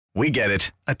We get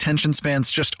it. Attention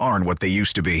spans just aren't what they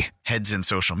used to be. Heads in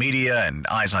social media and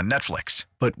eyes on Netflix.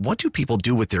 But what do people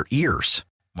do with their ears?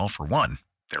 Well, for one,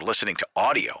 they're listening to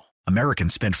audio.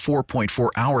 Americans spend 4.4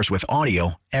 hours with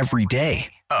audio every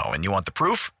day. Oh, and you want the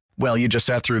proof? Well, you just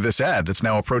sat through this ad that's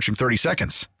now approaching 30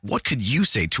 seconds. What could you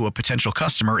say to a potential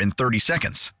customer in 30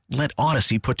 seconds? Let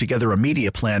Odyssey put together a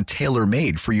media plan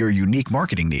tailor-made for your unique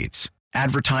marketing needs.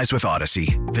 Advertise with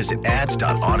Odyssey. Visit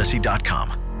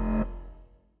ads.odyssey.com.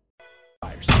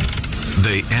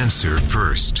 They answer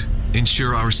first,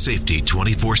 ensure our safety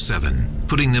 24/7,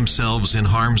 putting themselves in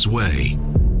harm's way.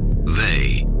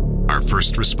 They are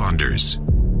first responders.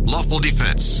 Lawful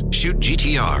Defense, Shoot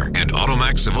GTR, and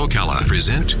Automax of Ocala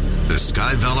present the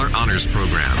Sky Valor Honors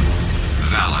Program.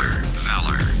 Valor.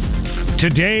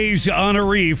 Today's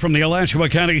honoree from the Alachua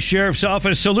County Sheriff's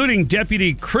Office, saluting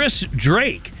Deputy Chris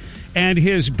Drake and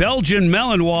his Belgian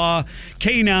Malinois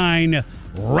K9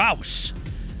 Rouse.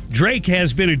 Drake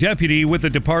has been a deputy with the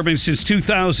department since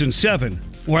 2007.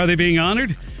 Why are they being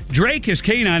honored? Drake, his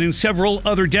K9, and several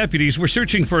other deputies were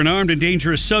searching for an armed and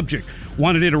dangerous subject,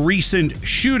 wanted in a recent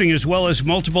shooting as well as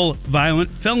multiple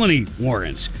violent felony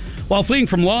warrants. While fleeing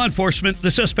from law enforcement,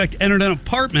 the suspect entered an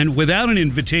apartment without an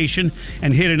invitation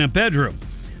and hid in a bedroom.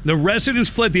 The residents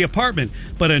fled the apartment,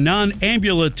 but a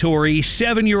non-ambulatory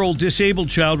 7-year-old disabled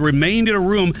child remained in a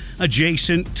room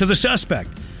adjacent to the suspect.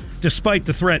 Despite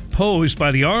the threat posed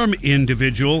by the armed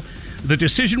individual, the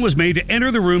decision was made to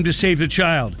enter the room to save the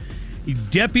child.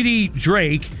 Deputy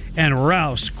Drake and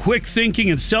Rouse' quick thinking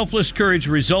and selfless courage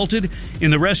resulted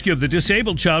in the rescue of the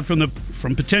disabled child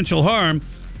from potential harm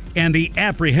and the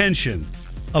apprehension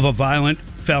of a violent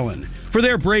felon. For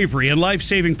their bravery and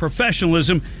life-saving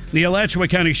professionalism, the Alachua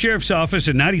County Sheriff's Office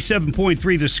and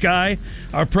 97.3 The Sky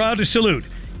are proud to salute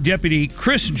Deputy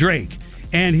Chris Drake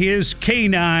and his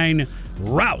K9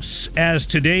 Rouse as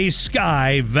today's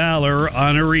Sky Valor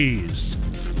honorees.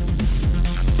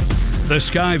 The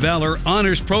Sky Valor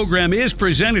Honors Program is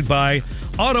presented by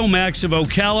Automax of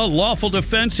Ocala, Lawful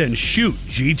Defense, and Shoot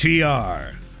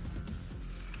GTR.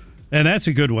 And that's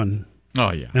a good one.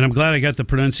 Oh, yeah. And I'm glad I got the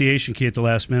pronunciation key at the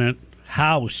last minute.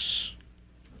 Rouse.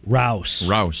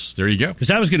 Rouse. There you go. Because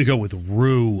I was going to go with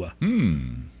Rue.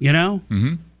 You know?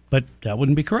 Mm-hmm. But that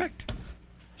wouldn't be correct.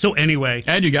 So anyway.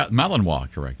 And you got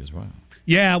Malinois correct as well.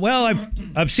 Yeah, well,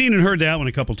 I've seen and heard that one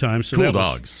a couple times. So cool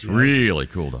dogs. Really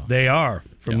cool dogs. They are,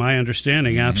 from my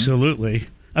understanding, absolutely.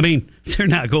 I mean, they're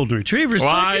not golden retrievers. Well,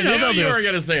 but, I knew you were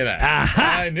going to say that.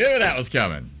 Aha! I knew that was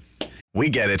coming. We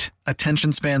get it.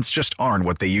 Attention spans just aren't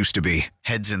what they used to be.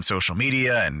 Heads in social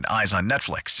media and eyes on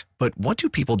Netflix. But what do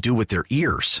people do with their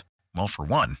ears? Well, for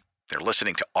one, they're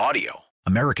listening to audio.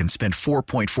 Americans spend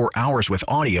 4.4 hours with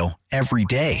audio every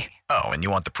day. Oh, and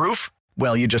you want the proof?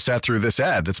 Well, you just sat through this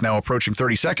ad that's now approaching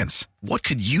 30 seconds. What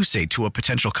could you say to a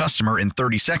potential customer in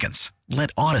 30 seconds?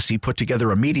 Let Odyssey put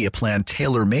together a media plan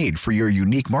tailor-made for your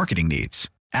unique marketing needs.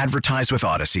 Advertise with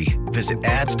Odyssey. Visit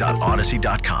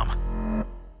ads.odyssey.com.